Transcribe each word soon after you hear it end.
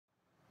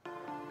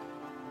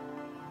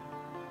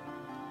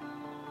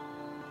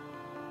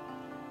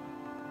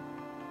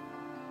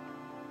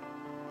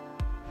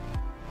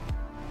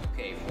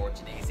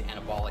for today's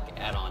anabolic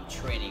add-on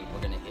training,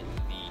 we're going to hit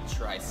the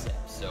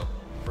triceps. So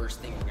first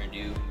thing we're going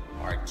to do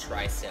are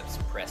triceps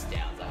press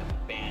downs. I have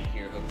a band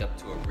here hooked up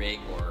to a rig,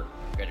 or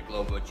if you're at a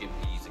Globo gym,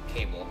 you can use a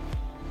cable.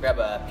 Grab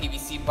a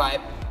PVC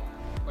pipe,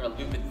 we're going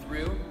to loop it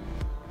through.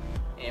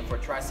 And for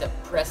tricep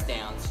press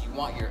downs, you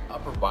want your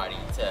upper body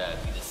to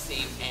be the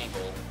same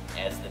angle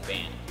as the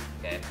band.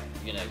 Okay,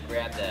 you're going to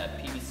grab the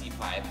PVC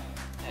pipe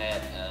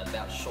at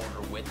about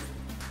shoulder width,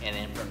 and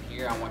then from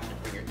here I want you to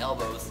bring your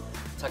elbows,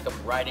 tuck them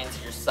right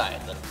into your side.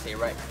 Let them stay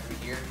right through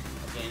here.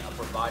 Again,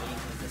 upper body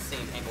is the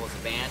same angle as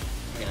the band.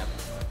 You're going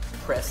to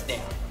press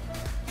down.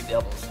 Keep the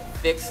elbows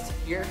fixed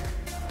here.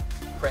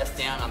 Press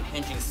down. I'm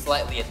hinging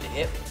slightly at the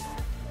hip.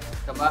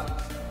 Come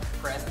up,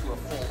 press to a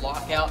full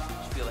lockout.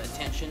 Just feel that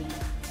tension.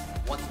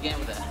 Once again,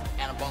 with an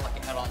anabolic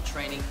add-on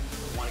training,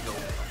 we want to go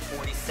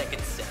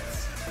 40-second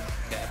sets.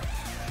 Okay,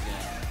 you're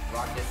going to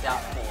rock this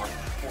out for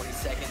 40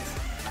 seconds.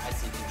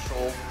 Nice and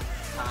controlled.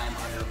 Time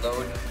under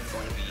load is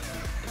going to be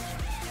the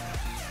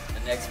key.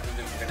 The next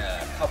movement we're going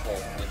to couple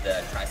with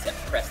the tricep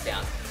press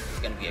down is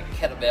going to be a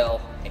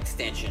kettlebell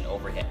extension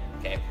overhead.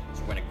 Okay,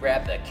 so we're going to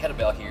grab the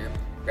kettlebell here,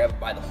 grab it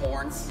by the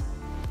horns,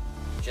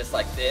 just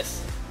like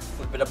this,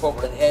 flip it up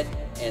over the head,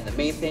 and the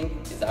main thing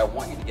is I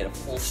want you to get a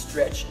full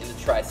stretch in the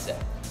tricep.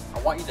 I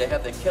want you to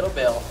have the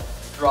kettlebell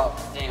drop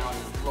down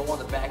as low on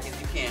the back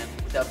as you can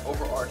without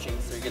overarching,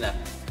 so you're going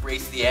to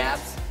brace the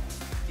abs.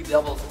 Keep the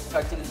elbows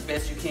tucked in as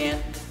best you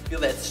can. Feel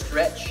that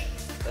stretch,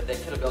 let that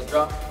kettlebell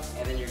drop,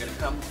 and then you're going to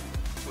come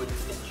to an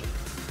extension.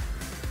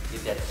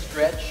 Get that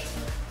stretch,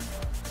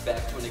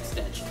 back to an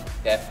extension.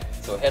 Okay,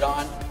 so head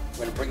on.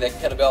 We're going to bring that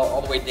kettlebell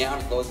all the way down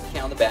as low as you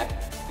can on the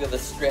back. Feel the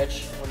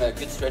stretch. We're in a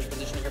good stretch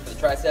position here for the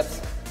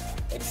triceps.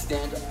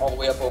 Extend all the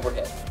way up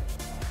overhead.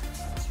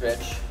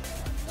 Stretch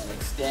and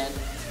extend.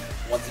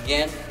 Once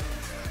again,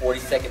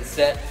 40-second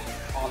set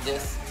on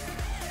this.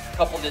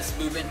 Couple this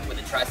movement with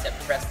a tricep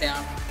press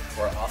down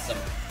for an awesome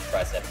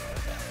tricep.